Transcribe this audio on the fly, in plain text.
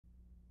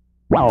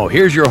Now,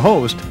 here's your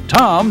host,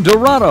 Tom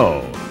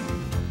Dirato.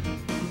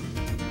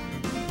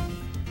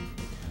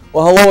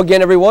 Well, hello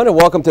again, everyone, and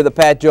welcome to the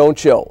Pat Jones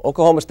Show.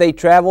 Oklahoma State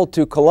traveled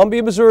to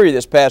Columbia, Missouri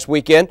this past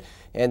weekend,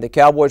 and the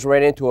Cowboys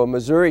ran into a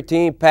Missouri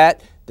team,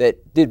 Pat,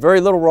 that did very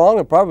little wrong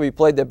and probably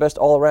played their best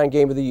all-around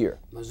game of the year.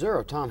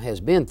 Missouri, Tom,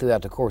 has been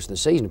throughout the course of the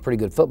season a pretty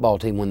good football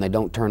team when they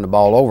don't turn the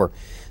ball over.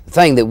 The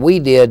thing that we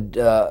did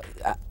that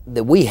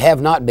we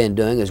have not been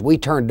doing is we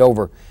turned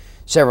over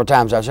several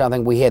times. I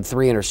think we had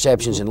 3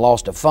 interceptions and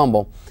lost a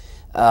fumble.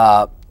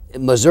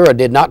 Missouri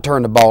did not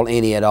turn the ball over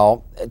any at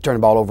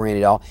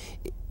all.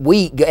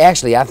 We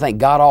actually, I think,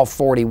 got off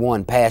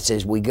 41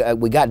 passes. We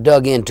got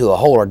dug into a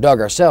hole, or dug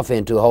ourselves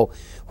into a hole,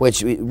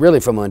 which really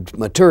from a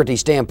maturity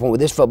standpoint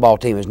with this football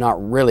team is not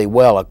really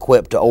well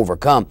equipped to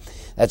overcome.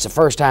 That's the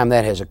first time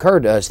that has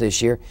occurred to us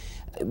this year.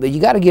 But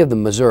you got to give the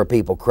Missouri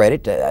people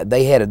credit.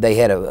 They had a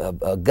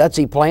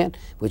gutsy plan,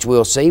 which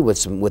we'll see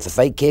with the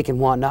fake kick and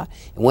whatnot,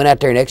 and went out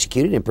there and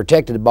executed and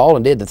protected the ball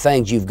and did the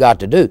things you've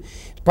got to do.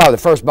 It's probably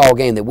the first ball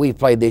game that we've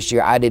played this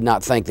year. I did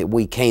not think that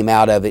we came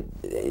out of it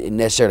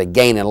necessarily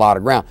gaining a lot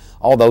of ground.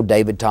 Although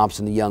David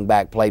Thompson, the young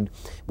back, played,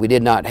 we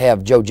did not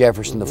have Joe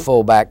Jefferson, the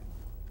fullback,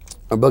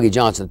 or Boogie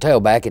Johnson, the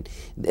tailback,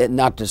 and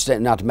not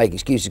to make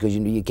excuses, because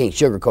you can't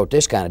sugarcoat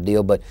this kind of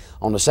deal. But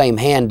on the same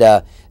hand,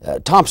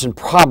 Thompson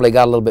probably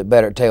got a little bit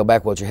better at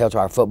tailback, which helped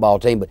our football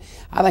team. But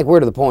I think we're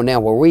to the point now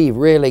where we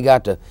really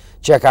got to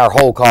check our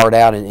whole card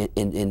out,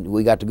 and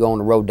we got to go on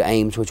the road to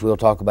Ames, which we'll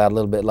talk about a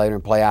little bit later,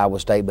 and play Iowa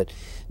State. But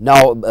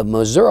no,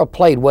 Missouri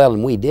played well,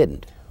 and we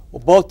didn't.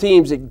 Well, both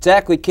teams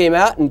exactly came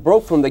out and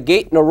broke from the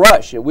gate in a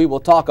rush, and we will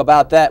talk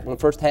about that when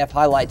first half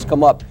highlights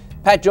come up.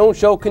 Pat Jones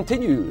Show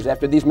continues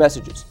after these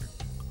messages.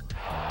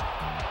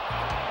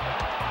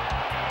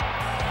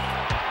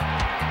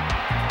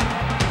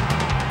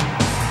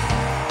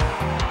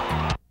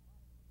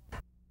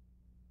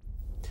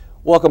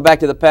 Welcome back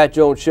to the Pat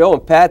Jones Show.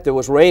 And Pat, there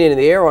was rain in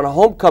the air on a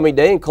homecoming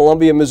day in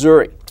Columbia,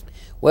 Missouri.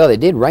 Well,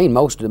 it did rain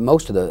most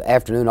of the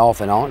afternoon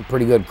off and on.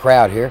 Pretty good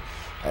crowd here.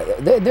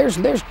 There's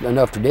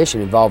enough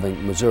tradition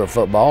involving Missouri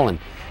football and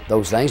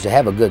those things to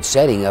have a good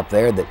setting up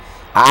there that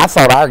I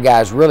thought our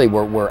guys really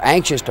were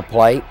anxious to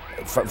play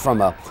from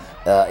a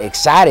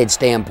excited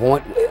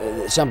standpoint,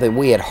 something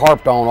we had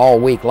harped on all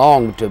week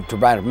long to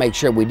try to make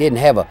sure we didn't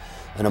have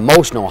an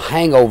emotional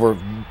hangover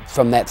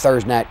from that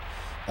Thursday night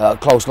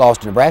close loss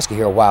to Nebraska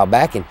here a while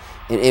back, and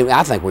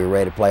I think we were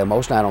ready to play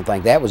emotional. I don't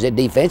think that was it.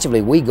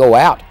 Defensively, we go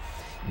out.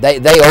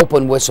 They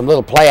open with some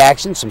little play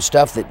action, some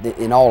stuff that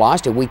in all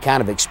honesty, we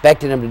kind of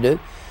expected them to do.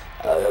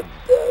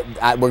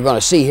 We're going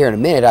to see here in a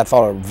minute, I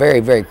thought a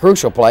very, very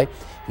crucial play.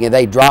 Again,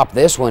 they dropped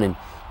this one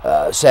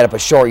and set up a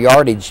short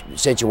yardage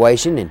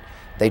situation, and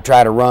they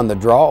try to run the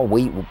draw.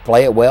 We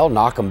play it well,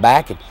 knock them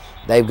back, and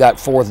they've got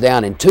 4th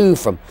down and 2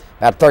 from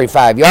about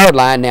 35-yard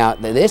line. Now,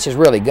 this is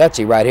really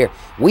gutsy right here.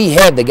 We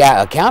had the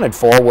guy accounted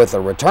for with a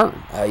return.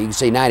 You can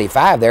see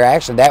 95 there.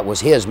 Actually, that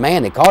was his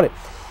man that caught it.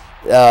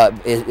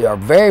 A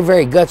very,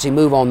 very gutsy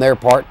move on their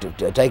part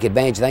to take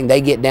advantage of things. They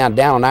get down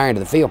on our end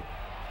of the field,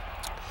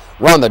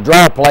 run the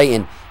draw play,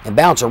 and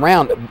bounce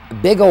around.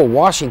 Big old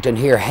Washington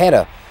here had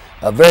a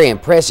very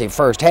impressive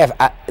first half.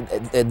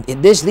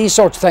 These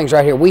sorts of things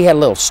right here, we had a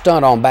little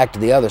stunt on back to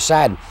the other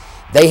side.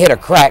 They hit a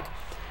crack.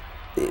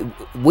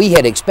 We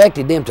had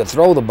expected them to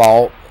throw the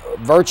ball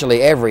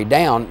virtually every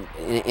down,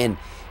 and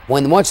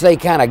once they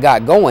kind of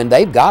got going,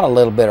 they've got a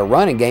little bit of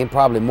running game,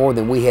 probably more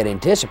than we had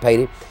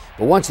anticipated.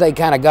 But once they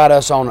kind of got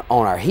us on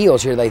our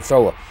heels here, they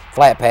throw a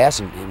flat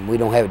pass, and we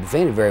don't have it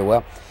defended very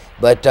well.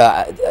 But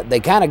they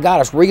kind of got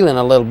us reeling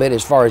a little bit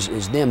as far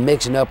as them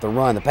mixing up the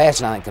run and the pass.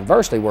 And I think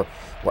conversely, we're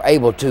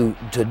able to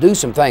do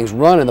some things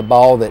running the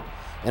ball that,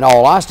 in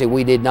all honesty,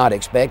 we did not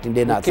expect and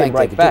did not think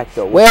they could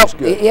do. Well,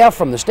 yeah,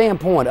 from the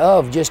standpoint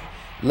of just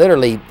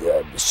literally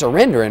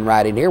surrendering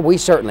right in here, we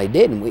certainly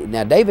didn't.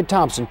 Now, David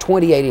Thompson,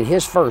 28 in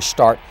his first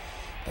start.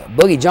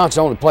 Boogie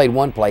Johnson only played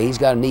one play. He's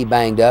got a knee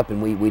banged up,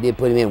 and we did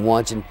put him in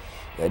once, and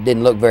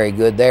didn't look very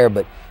good there.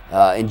 But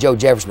and Joe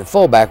Jefferson, the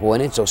fullback,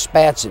 went in, so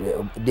Spats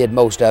did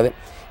most of it.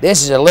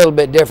 This is a little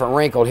bit different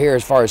wrinkle here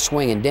as far as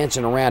swinging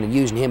Denson around and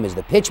using him as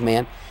the pitch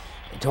man.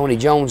 Tony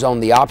Jones on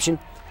the option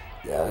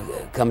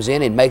comes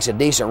in and makes a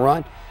decent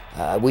run.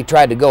 We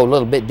tried to go a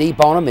little bit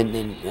deep on him,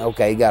 and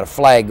okay, got a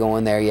flag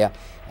going there, yeah.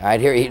 All right,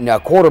 here now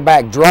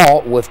quarterback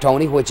draw with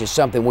Tony, which is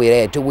something we had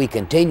added to. We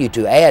continue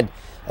to add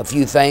a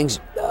few things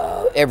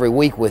every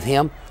week with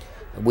him.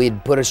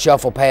 We'd put a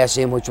shuffle pass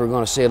in, which we're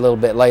going to see a little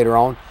bit later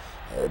on.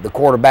 The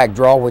quarterback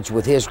draw, which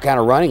with his kind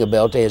of running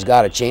ability has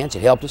got a chance.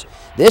 It helped us.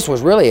 This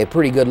was really a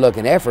pretty good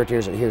looking effort.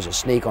 Here's a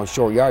sneak on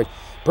short yards.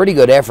 Pretty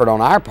good effort on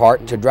our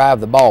part to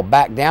drive the ball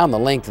back down the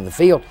length of the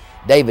field.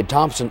 David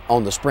Thompson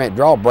on the sprint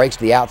draw breaks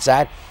the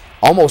outside.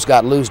 Almost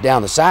got loose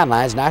down the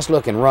sidelines. Nice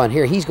looking run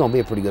here. He's going to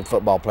be a pretty good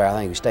football player, I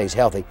think, if he stays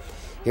healthy.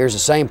 Here's the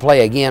same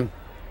play again.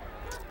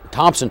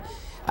 Thompson,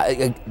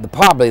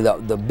 probably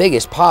the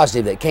biggest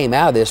positive that came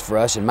out of this for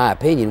us, in my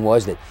opinion,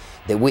 was that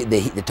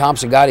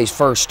Thompson got his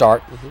first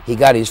start. He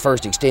got his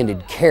first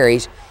extended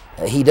carries.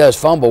 He does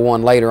fumble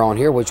one later on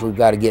here, which we've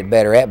got to get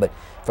better at. But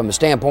from the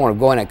standpoint of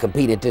going and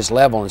competing at this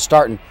level and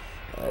starting,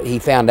 he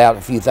found out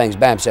a few things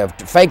by himself.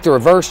 To fake the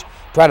reverse,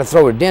 try to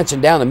throw to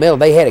Denson down the middle.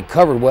 They had it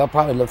covered well.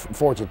 Probably looked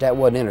fortunate that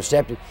wasn't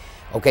intercepted.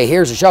 Okay,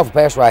 here's a shuffle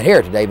pass right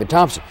here to David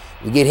Thompson.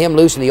 We get him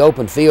loose in the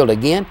open field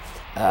again.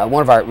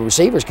 One of our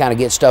receivers kind of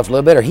gets stuffed a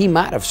little bit, or he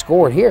might have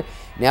scored here.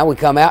 Now we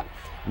come out,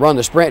 run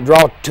the sprint,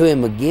 draw to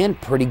him again.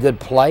 Pretty good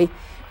play.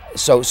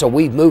 So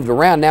we've moved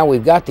around. Now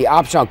we've got the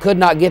option. Could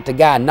not get the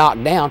guy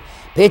knocked down.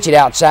 Pitch it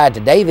outside to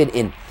David,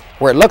 and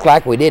where it looked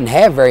like we didn't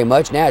have very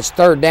much. Now it's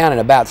 3rd down and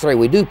about 3.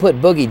 We do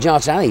put Boogie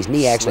Johnson. I think his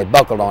knee actually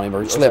buckled on him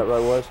or slipped.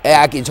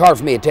 It's hard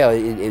for me to tell.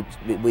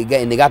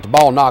 And they got the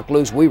ball knocked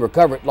loose. We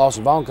recover it.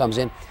 Lawson Vaughn comes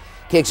in,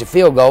 kicks a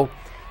field goal,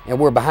 and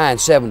we're behind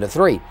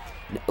 7-3.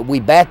 We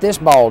bat this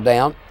ball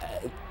down.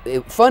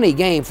 Funny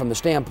game from the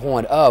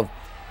standpoint of,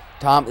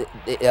 Tom,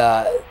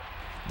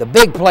 the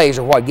big plays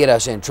are what get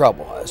us in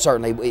trouble.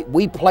 Certainly,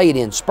 we played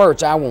in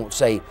spurts. I won't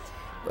say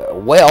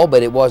well,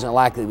 but it wasn't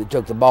like we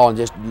took the ball and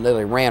just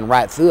literally ran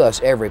right through us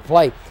every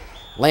play.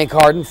 Link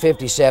Harden,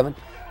 57.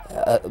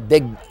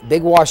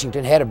 Big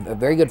Washington had a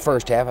very good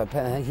first half. I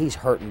think he's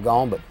hurt and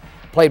gone, but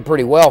played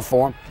pretty well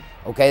for him.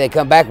 Okay, they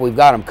come back. We've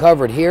got them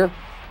covered here.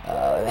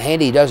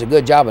 Handy does a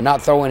good job of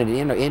not throwing it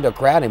into a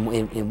crowd,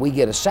 and we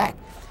get a sack.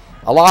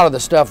 A lot of the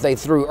stuff they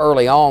threw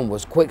early on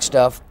was quick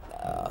stuff,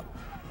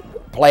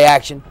 play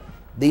action,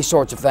 these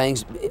sorts of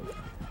things.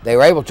 They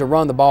were able to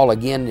run the ball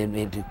again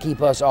and to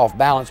keep us off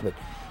balance, but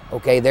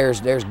okay, there's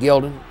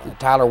Gilden,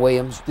 Tyler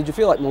Williams. Did you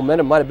feel like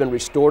momentum might have been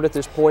restored at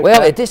this point?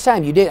 Well, at this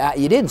time you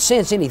didn't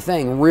sense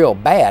anything real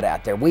bad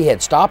out there. We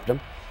had stopped them.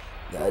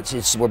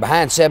 We're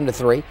behind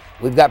 7-3.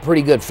 We've got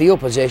pretty good field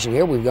position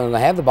here. We're going to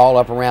have the ball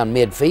up around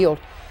midfield.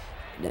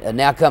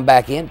 Now come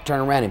back in, turn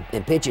around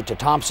and pitch it to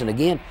Thompson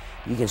again.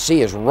 You can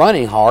see us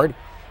running hard.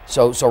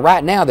 So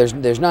right now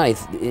there's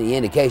not any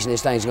indication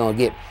this thing's going to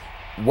get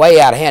way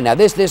out of hand. Now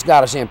this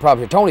got us in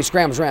probably. Tony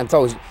scrambles around and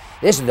throws.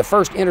 This is the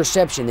first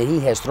interception that he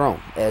has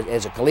thrown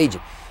as a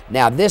collegiate.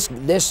 Now this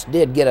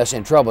did get us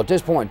in trouble at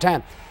this point in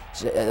time.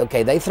 So,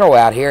 okay, they throw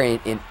out here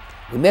and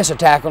we miss a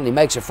tackle and he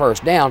makes a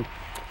 1st down.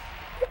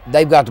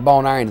 They've got the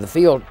ball in our end of the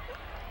field.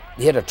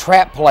 Hit a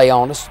trap play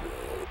on us.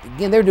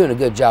 Again, they're doing a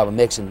good job of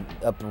mixing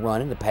up the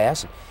run and the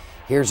pass.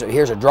 Here's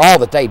a draw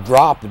that they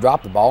drop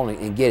the ball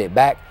and get it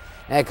back.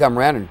 Now they come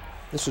around and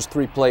this was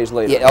 3 plays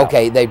later. Yeah,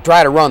 okay, they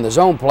try to run the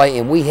zone play,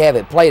 and we have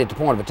it played at the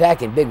point of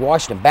attack, and Big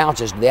Washington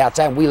bounces to the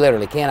outside, and we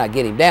literally cannot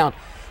get him down.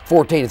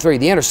 14-3.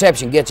 The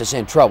interception gets us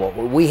in trouble.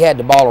 We had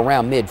the ball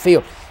around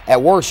midfield.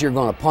 At worst, you're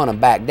going to punt them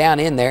back down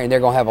in there, and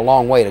they're going to have a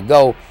long way to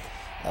go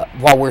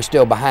while we're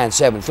still behind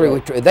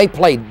 7-3. Right. They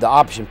played the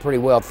option pretty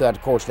well throughout the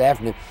course of the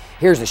afternoon.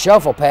 Here's the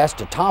shuffle pass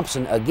to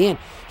Thompson again.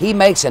 He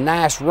makes a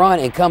nice run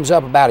and comes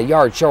up about a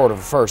yard short of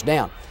a 1st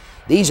down.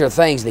 These are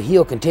things that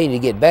he'll continue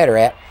to get better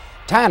at.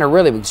 Tyner,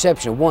 really, with the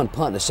exception of one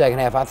punt in the 2nd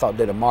half, I thought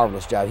did a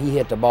marvelous job. He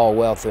hit the ball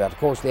well throughout the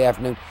course of the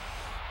afternoon.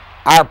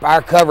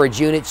 Our coverage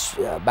units,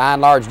 by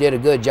and large, did a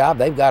good job.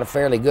 They've got a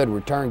fairly good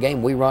return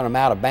game. We run them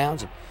out of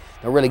bounds.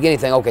 Don't really get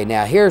anything. Okay,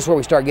 now here's where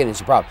we start getting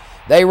some problems.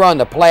 They run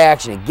the play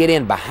action and get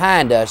in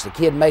behind us. The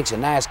kid makes a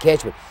nice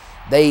catch, but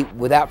they,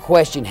 without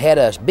question, had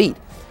us beat.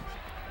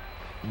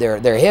 They're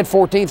ahead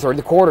 14-3.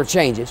 The quarter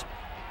changes.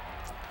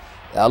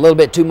 A little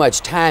bit too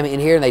much time in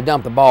here, and they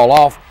dump the ball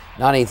off.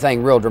 Not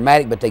anything real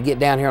dramatic, but they get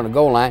down here on the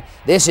goal line.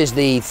 This is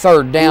the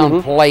 3rd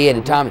down play at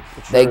a time.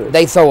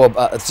 They throw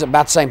it's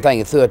about the same thing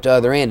and threw it to the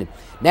other end.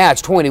 Now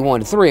it's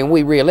 21-3, and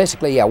we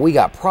realistically, we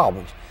got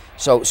problems.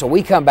 So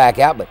we come back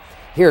out, but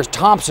here's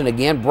Thompson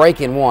again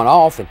breaking one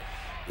off, and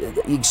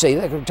you can see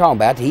like we're talking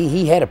about.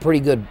 He had a pretty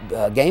good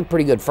game,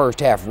 pretty good first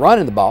half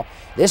running the ball.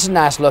 This is a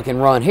nice looking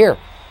run here.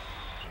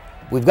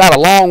 We've got a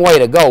long way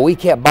to go. We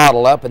kept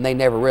bottled up, and they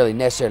never really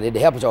necessarily did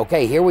help us.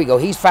 Okay, here we go.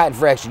 He's fighting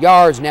for extra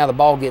yards. Now the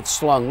ball gets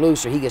slung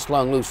loose, or he gets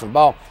slung loose from the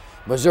ball.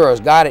 Missouri's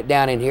got it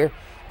down in here.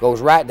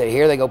 Goes right to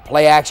here. They go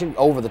play action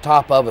over the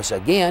top of us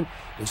again.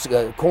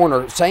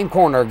 Same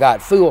corner got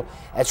fooled.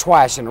 That's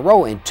twice in a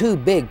row, and 2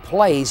 big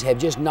plays have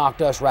just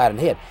knocked us right in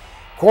the head.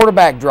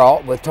 Quarterback draw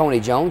with Tony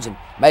Jones and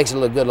makes a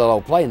good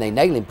little play, and they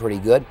nail him pretty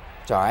good.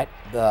 It's all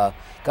right.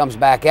 Comes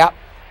back out,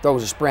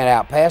 throws a sprint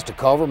out pass to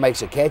Culver,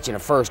 makes a catch and a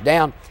 1st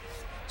down.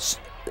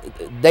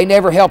 They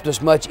never helped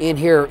us much in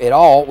here at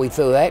all. We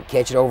threw that,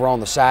 catch it over on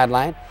the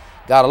sideline.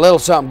 Got a little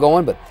something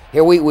going, but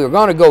here we were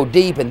going to go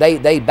deep, and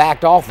they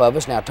backed off of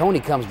us. Now Tony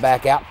comes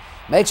back out,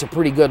 makes a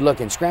pretty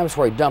good-looking scramble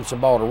where he dumps the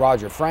ball to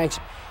Roger Franks.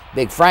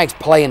 Big Franks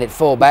playing at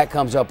fullback,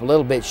 comes up a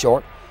little bit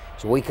short.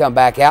 So we come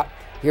back out.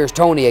 Here's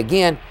Tony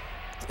again.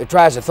 It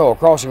tries to throw a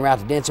crossing route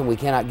to Denson. We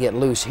cannot get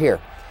loose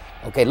here.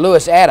 Okay,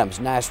 Lewis Adams,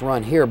 nice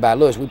run here by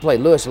Lewis. We played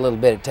Lewis a little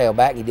bit at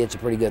tailback. He did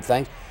some pretty good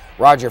things.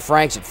 Roger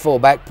Franks at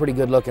fullback, pretty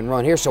good looking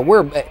run here. So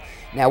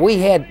now we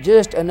had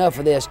just enough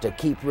of this to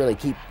keep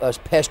us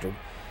pestered.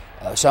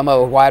 Some of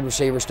it was wide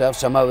receiver stuff,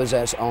 some of it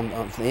was on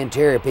the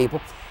interior people.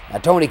 Now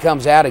Tony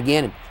comes out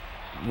again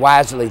and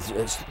wisely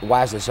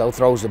so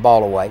throws the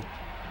ball away.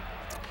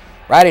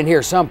 Right in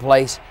here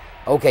someplace.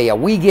 Okay,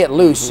 we get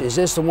loose. Is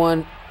this the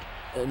one?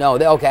 No,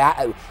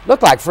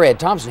 looked like Fred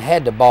Thompson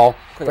had the ball.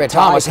 Fred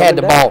Thomas had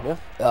the ball,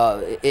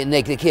 and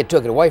the kid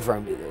took it away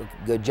from him.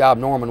 Good job,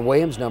 Norman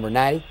Williams, number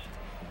 90.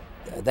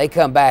 They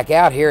come back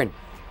out here, and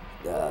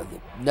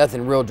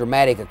nothing real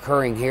dramatic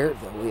occurring here.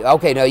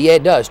 Okay, no, yeah,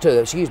 it does too.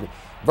 Excuse me.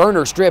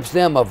 Werner strips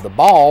them of the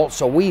ball,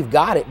 so we've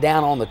got it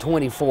down on the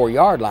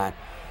 24-yard line.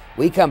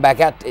 We come back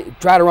out,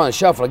 try to run a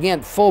shuffle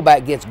again.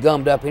 Fullback gets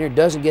gummed up in here,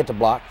 doesn't get the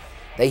block.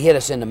 They hit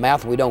us in the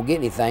mouth. We don't get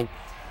anything.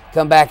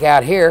 Come back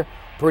out here.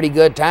 Pretty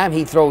good time.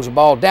 He throws the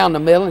ball down the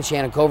middle, and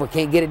Shannon Culver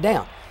can't get it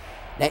down.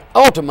 Now,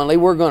 ultimately,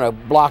 we're going to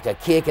block a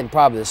kick, and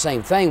probably the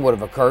same thing would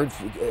have occurred.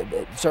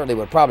 It certainly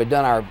would have probably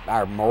done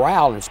our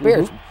morale and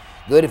spirits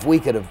good if we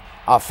could have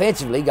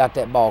offensively got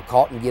that ball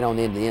caught and get on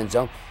into the end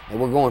zone. And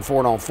we're going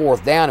for it on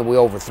 4th down, and we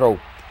overthrow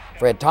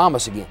Fred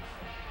Thomas again.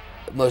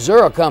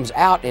 Missouri comes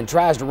out and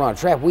tries to run a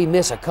trap. We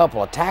miss a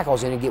couple of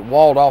tackles and get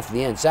walled off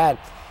the inside.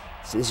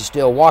 So this is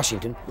still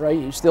Washington. Right,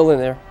 you're still in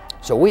there.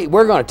 So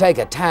we're going to take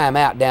a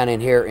timeout down in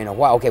here in a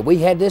while. Okay, we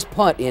had this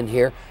punt in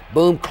here.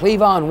 Boom,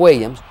 Cleavon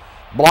Williams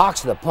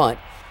blocks the punt.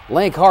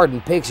 Link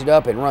Harden picks it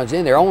up and runs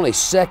in there. Only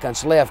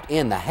seconds left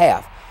in the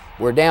half.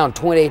 We're down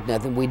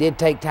 28-0. We did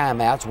take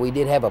timeouts. We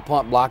did have a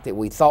punt block that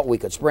we thought we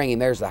could spring him.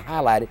 There's the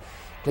highlighted.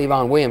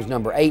 Cleavon Williams,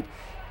 number 8,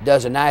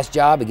 does a nice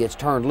job. He gets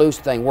turned loose.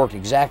 The thing worked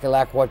exactly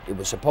like what it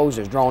was supposed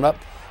to. It was drawn up.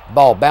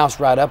 Ball bounced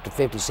right up to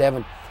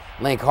 57.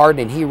 Link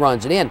Harden, and he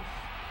runs it in.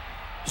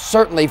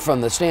 Certainly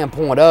from the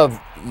standpoint of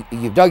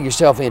you've dug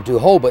yourself into a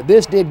hole, but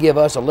this did give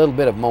us a little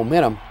bit of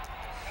momentum.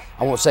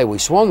 I won't say we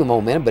swung the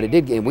momentum, but it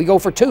did. And we go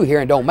for 2 here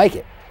and don't make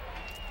it.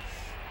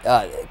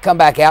 Come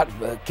back out,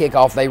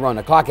 kickoff, they run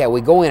the clock out.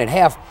 We go in at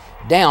half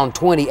down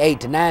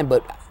 28-9,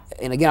 but,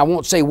 and again, I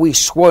won't say we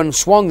swung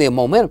the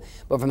momentum,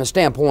 but from the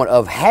standpoint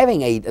of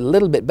having a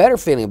little bit better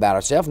feeling about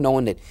ourselves,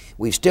 knowing that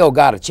we've still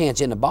got a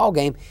chance in the ball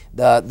game,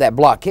 that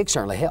block kick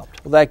certainly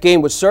helped. Well, that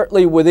game was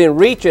certainly within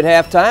reach at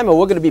halftime, and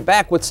we're going to be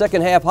back with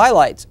second half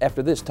highlights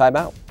after this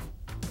timeout.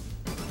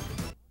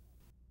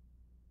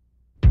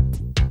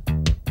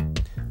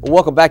 Well,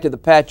 welcome back to the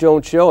Pat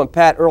Jones Show. And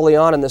Pat, early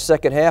on in the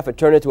second half, it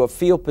turned into a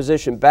field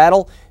position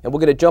battle, and we're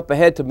going to jump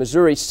ahead to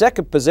Missouri's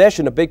second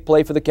possession, a big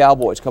play for the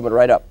Cowboys coming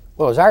right up.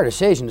 Well, it was our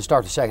decision to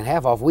start the second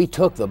half off. We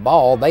took the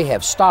ball. They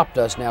have stopped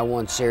us now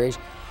one series,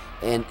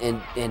 and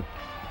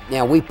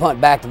now we punt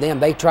back to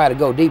them. They try to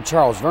go deep.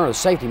 Charles Werner, the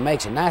safety,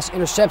 makes a nice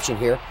interception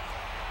here.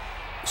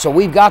 So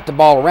we've got the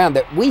ball around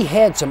that. We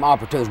had some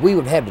opportunities. We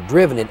would have had to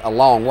driven it a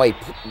long way,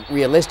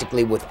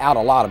 realistically, without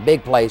a lot of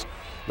big plays.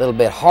 A little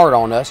bit hard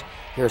on us.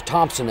 Here's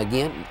Thompson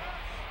again.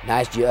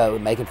 Nice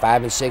making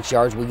 5 and 6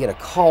 yards. We get a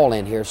call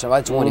in here, so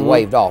that's the one he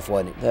waved off,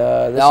 wasn't it?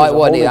 No, it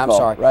wasn't. I'm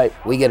sorry. Right.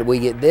 We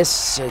get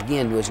this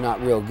again was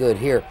not real good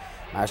here,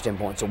 our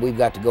standpoint. So we've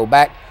got to go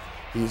back.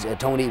 He's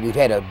Tony. We've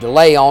had a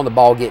delay on the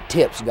ball. Get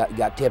tips.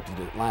 Got tipped to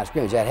the line of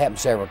scrimmage. That happened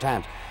several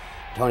times.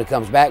 Tony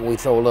comes back and we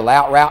throw a little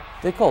out route.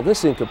 They called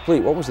this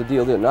incomplete. What was the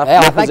deal there? Not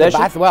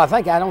possession?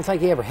 I don't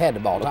think he ever had the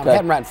ball. Tom had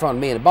him right in front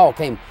of me, and the ball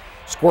came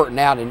squirting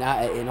out. And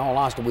in all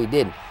honesty, we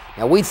didn't.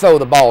 Now, we throw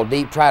the ball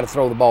deep, try to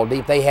throw the ball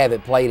deep. They have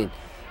it played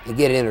and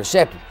get it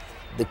intercepted.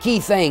 The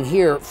key thing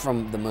here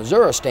from the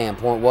Missouri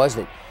standpoint was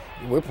that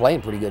we're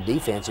playing pretty good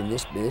defense in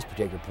this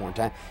particular point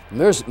in time.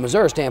 The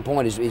Missouri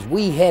standpoint is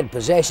we had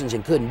possessions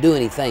and couldn't do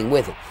anything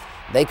with it.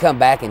 They come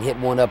back and hit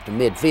one up to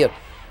midfield.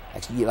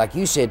 Like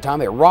you said,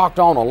 Tom, it rocked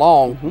on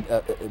along,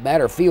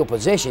 matter of field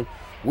position.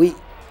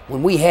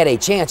 When we had a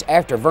chance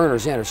after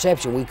Werner's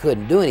interception, we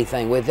couldn't do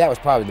anything with it. That was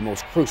probably the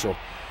most crucial,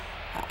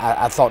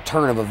 I thought,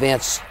 turn of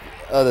events,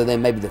 other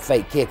than maybe the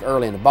fake kick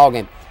early in the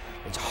ballgame.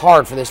 It's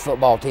hard for this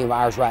football team of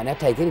ours right now to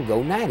take it and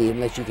go 90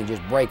 unless you can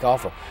just break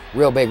off a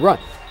real big run.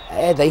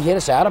 They hit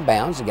us out of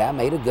bounds. The guy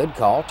made a good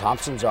call.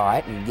 Thompson's all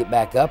right, and get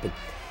back up. And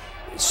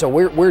so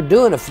we're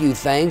doing a few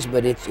things,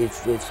 but it's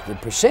the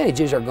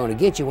percentages are going to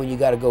get you when you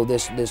got to go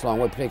this long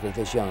way, particularly at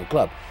this young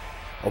club.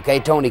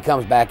 Okay, Tony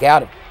comes back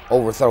out,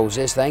 overthrows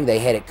this thing. They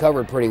had it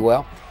covered pretty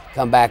well.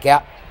 Come back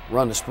out,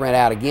 run the sprint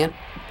out again.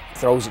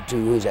 Throws it to,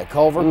 who's that,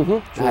 Culver?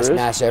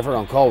 Nice effort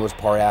on Culver's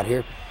part out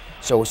here.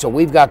 So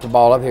we've got the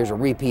ball up. Here's a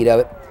repeat of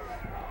it.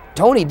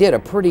 Tony did a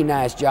pretty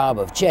nice job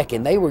of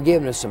checking. They were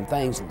giving us some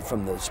things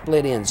from the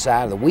split end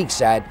side, the weak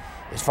side,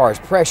 as far as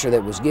pressure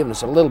that was giving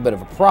us a little bit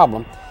of a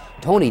problem.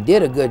 Tony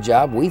did a good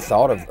job, we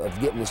thought, of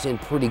getting us in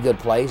pretty good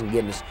plays and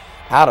getting us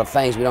out of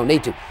things we don't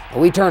need to. But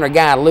we turn a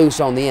guy loose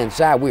on the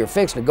inside. We were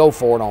fixing to go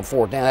for it on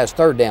 4th down. That's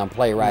 3rd down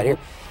play right here.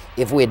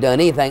 If we had done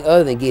anything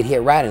other than get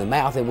hit right in the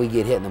mouth, then we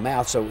get hit in the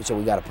mouth, so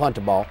we got to punt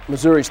the ball.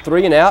 Missouri's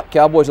 3 and out.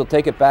 Cowboys will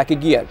take it back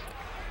again.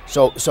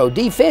 So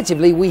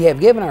defensively, we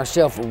have given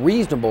ourselves a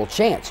reasonable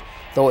chance.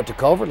 Throw it to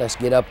Culver. Let's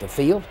get up the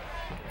field.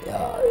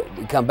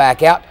 Come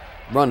back out,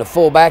 run the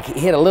fullback,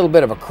 hit a little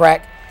bit of a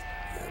crack,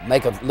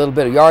 make a little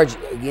bit of yards.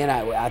 Again,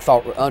 I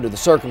thought under the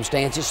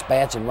circumstances,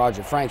 Spats and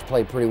Roger Franks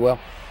played pretty well.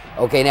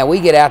 Okay, now we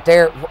get out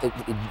there,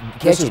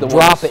 catch it,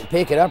 drop it,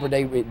 pick it up, or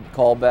they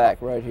call back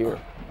right here.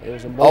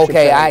 There's a motion.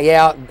 Okay,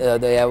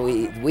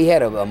 we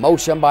had a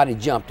motion. Somebody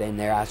jumped in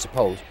there, I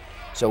suppose.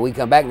 So we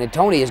come back, and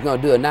Tony is going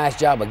to do a nice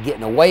job of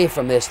getting away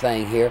from this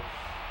thing here.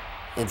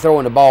 and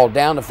throwing the ball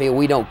down the field.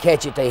 We don't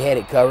catch it, they had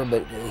it covered,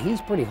 but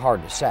he's pretty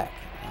hard to sack.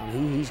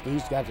 He's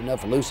got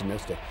enough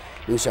elusiveness to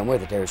do something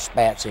with it. There's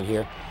spats in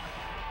here.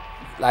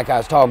 Like I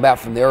was talking about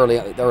from the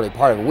early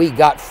part of it, we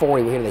got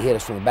 40. We hear they hit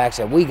us from the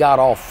backside. We got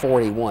all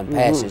 41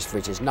 passes,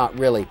 which is not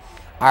really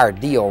our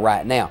deal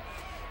right now.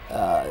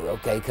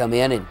 Okay, come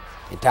in, and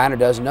Tyner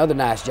does another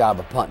nice job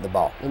of punting the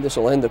ball. And this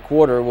will end the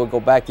quarter. We'll go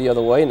back the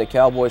other way, and the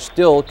Cowboys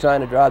still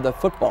trying to drive the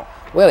football.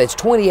 Well, it's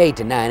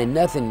 28-9, and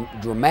nothing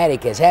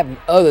dramatic has happened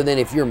other than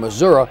if you're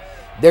Missouri,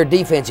 their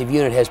defensive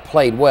unit has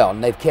played well,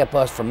 and they've kept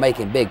us from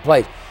making big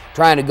plays.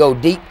 Trying to go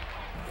deep,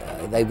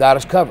 they've got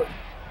us covered.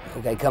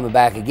 Okay, coming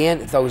back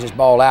again, throws this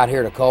ball out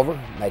here to Culver,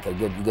 make a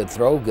good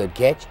throw, good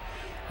catch.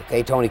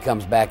 Okay, Tony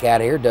comes back out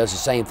of here, does the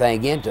same thing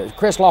again to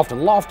Chris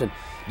Lofton. Lofton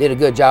did a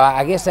good job.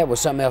 I guess that was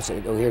something else.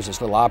 Oh, here's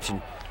this little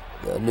option,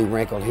 new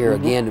wrinkle here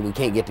again. We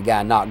can't get the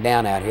guy knocked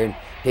down out here and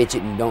pitch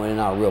it, and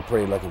not a real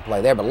pretty looking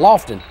play there. But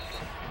Lofton,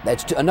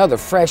 that's another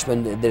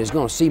freshman that is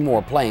going to see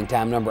more playing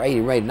time. Number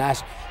 80, Ray,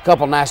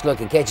 couple nice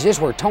looking catches. This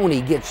is where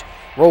Tony gets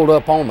rolled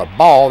up on the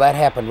ball. That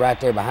happened right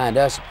there behind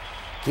us.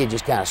 Kid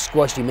just kind of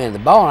squished him into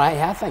the ball, and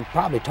I think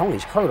probably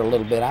Tony's hurt a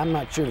little bit. I'm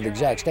not sure of the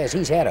exact stats.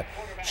 He's had a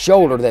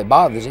shoulder that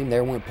bothers him.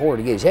 There went Porter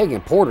to get his head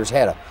again. Porter's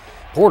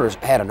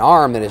had an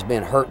arm that has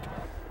been hurt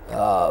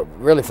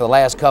really for the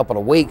last couple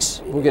of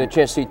weeks. We'll get a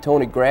chance to see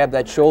Tony grab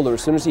that shoulder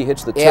as soon as he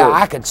hits the turf. Yeah,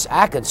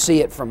 I could see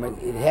it from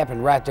it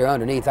happened right there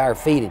underneath our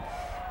feet. It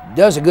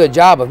does a good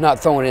job of not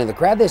throwing it into the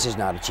crowd. This is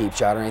not a cheap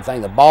shot or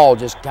anything. The ball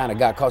just kind of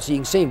got caught, so you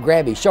can see him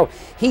grab his shoulder.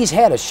 He's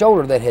had a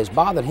shoulder that has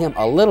bothered him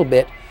a little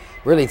bit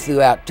really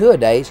throughout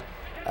two-a-days.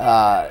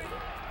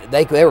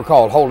 They were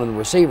called holding the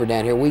receiver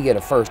down here. We get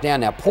a first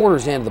down. Now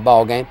Porter's into the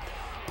ball game.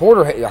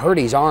 Porter hurt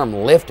his arm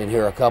lifting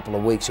here a couple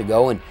of weeks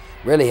ago and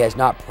really has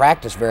not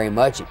practiced very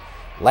much.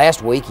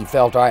 Last week he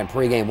felt all right in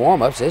pregame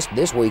warm-ups.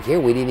 This week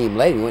here we didn't even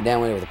let him. We went down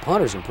with the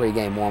punters in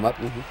pregame warm-up.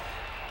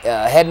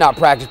 Had not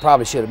practiced,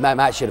 probably should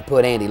have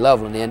put Andy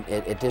Loveland in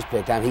at this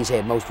point in time. He's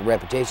had most of the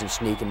repetitions,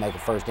 sneak and make a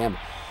first down.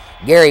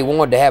 But Gary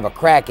wanted to have a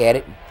crack at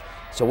it.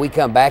 So we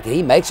come back, and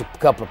he makes a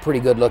couple of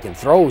pretty good-looking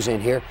throws in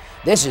here.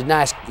 This is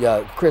nice.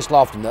 Chris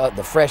Lofton,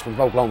 the freshman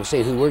from Oklahoma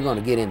City, who we're going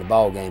to get in the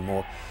ball game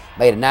more,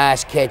 made a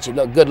nice catch,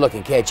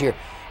 good-looking catch here.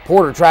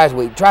 Porter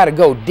we try to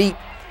go deep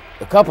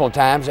a couple of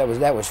times.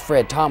 That was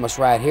Fred Thomas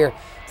right here.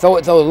 Throw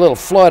a little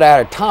flood out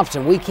of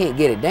Thompson. We can't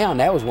get it down.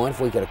 That was one. If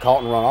we could have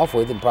caught and run off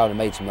with it, and probably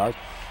made some yards.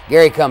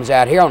 Gary comes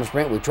out here on the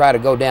sprint. We try to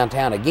go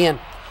downtown again,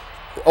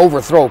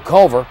 overthrow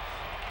Culver.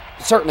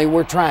 Certainly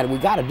we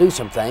got to do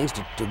some things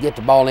to get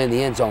the ball in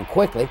the end zone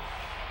quickly.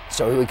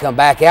 So we come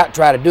back out,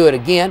 try to do it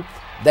again.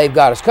 They've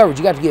got us covered.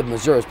 You got to give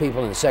Missouri's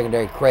people in the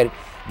secondary credit.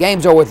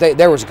 Games over with,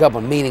 there was a couple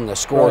of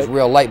meaningless scores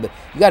real late, but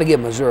you got to give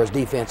Missouri's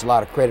defense a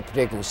lot of credit,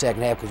 particularly in the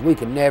second half, because we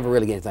could never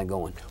really get anything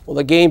going. Well,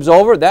 the game's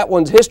over. That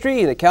one's history,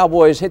 and the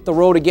Cowboys hit the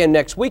road again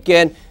next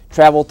weekend,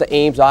 travel to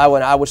Ames, Iowa,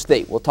 and Iowa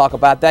State. We'll talk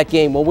about that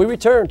game when we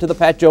return to the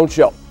Pat Jones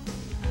Show.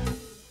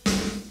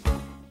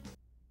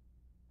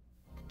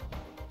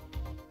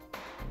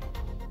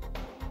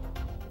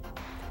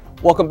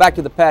 Welcome back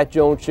to the Pat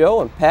Jones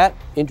Show. And Pat,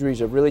 injuries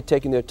have really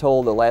taken their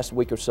toll the last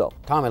week or so.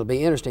 Tom, it'll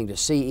be interesting to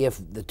see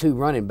if the two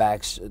running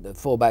backs, the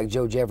fullback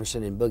Joe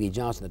Jefferson and Boogie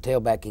Johnson, the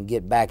tailback, can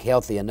get back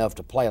healthy enough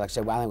to play. Like I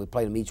said, I think we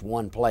played them each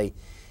one play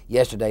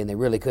yesterday, and they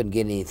really couldn't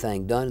get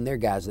anything done, and they're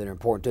guys that are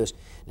important to us.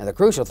 Now, the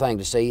crucial thing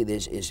to see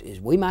is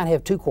we might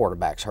have two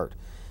quarterbacks hurt.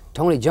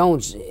 Tony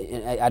Jones,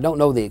 I don't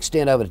know the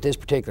extent of it at this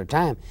particular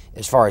time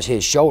as far as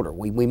his shoulder.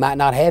 We might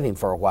not have him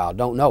for a while,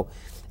 don't know.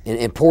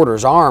 And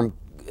Porter's arm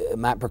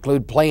might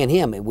preclude playing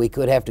him. We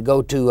could have to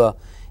go to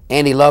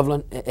Andy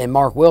Loveland and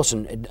Mark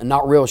Wilson.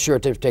 Not real sure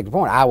at this particular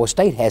point. Iowa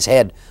State has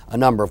had a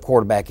number of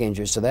quarterback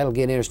injuries, so that'll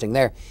get interesting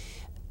there.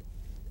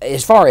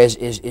 As far as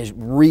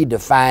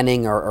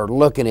redefining or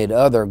looking at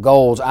other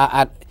goals,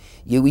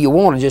 you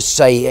want to just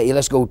say, hey,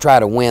 let's go try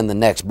to win the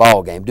next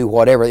ball game, do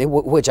whatever,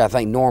 which I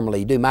think normally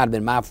you do. Might have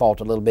been my fault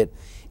a little bit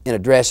in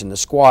addressing the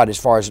squad as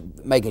far as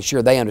making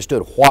sure they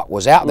understood what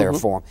was out there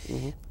for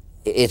them.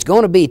 It's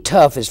going to be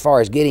tough as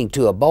far as getting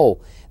to a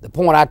bowl. The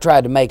point I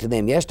tried to make to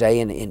them yesterday,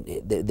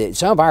 and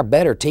some of our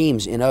better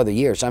teams in other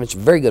years, some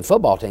very good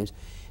football teams,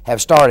 have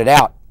started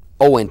out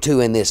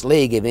 0-2 in this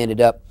league, have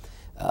ended up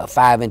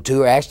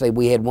 5-2. Actually,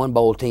 we had one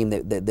bowl team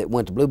that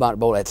went to Blue Bonnet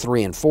Bowl at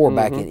 3-4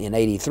 back in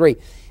 '83.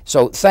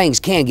 So things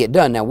can get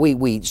done. Now,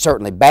 we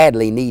certainly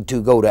badly need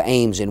to go to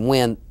Ames and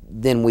win.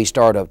 Then we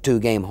start a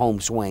 2-game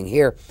home swing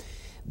here.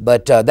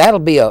 But that'll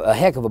be a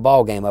heck of a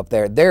ball game up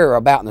there. They're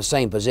about in the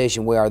same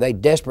position we are. They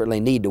desperately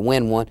need to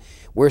win one.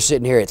 We're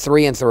sitting here at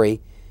 3-3,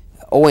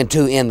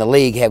 0-2 in the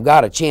league, have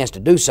got a chance to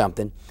do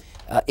something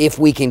if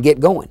we can get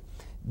going.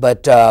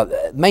 But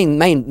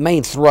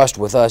main thrust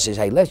with us is,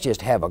 hey, let's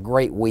just have a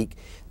great week.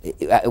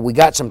 We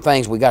got some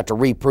things we got to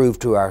reprove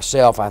to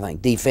ourselves, I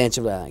think,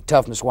 defensively, I think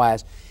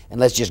toughness-wise, and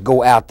let's just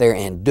go out there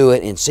and do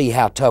it and see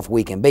how tough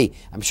we can be.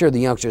 I'm sure the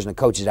youngsters and the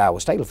coaches at Iowa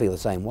State will feel the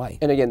same way.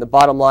 And again, the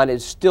bottom line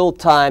is still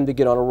time to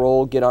get on a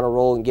roll,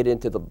 and get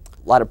into the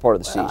latter part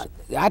of the season.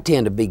 I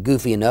tend to be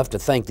goofy enough to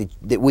think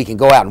that we can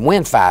go out and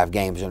win 5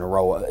 games in a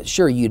row.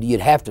 Sure,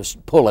 you'd have to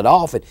pull it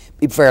off. It'd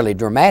be fairly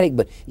dramatic,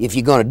 but if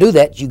you're going to do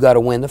that, you got to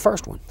win the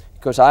first one.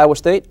 Because Iowa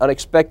State,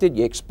 unexpected,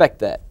 you expect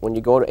that when you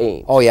go to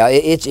Ames. Oh, yeah.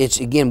 It's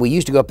again, we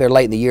used to go up there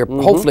late in the year.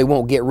 Hopefully, it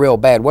won't get real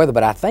bad weather,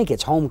 but I think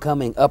it's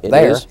homecoming up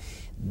there. Is.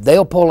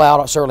 They'll pull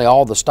out certainly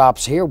all the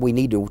stops here. We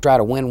need to try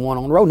to win one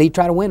on the road. Need to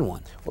try to win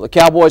one. Well, the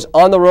Cowboys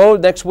on the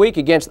road next week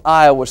against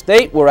Iowa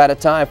State. We're out of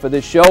time for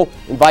this show.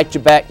 Invite you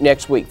back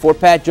next week. For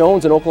Pat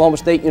Jones and Oklahoma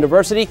State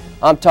University,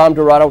 I'm Tom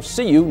Dirato.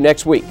 See you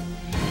next week.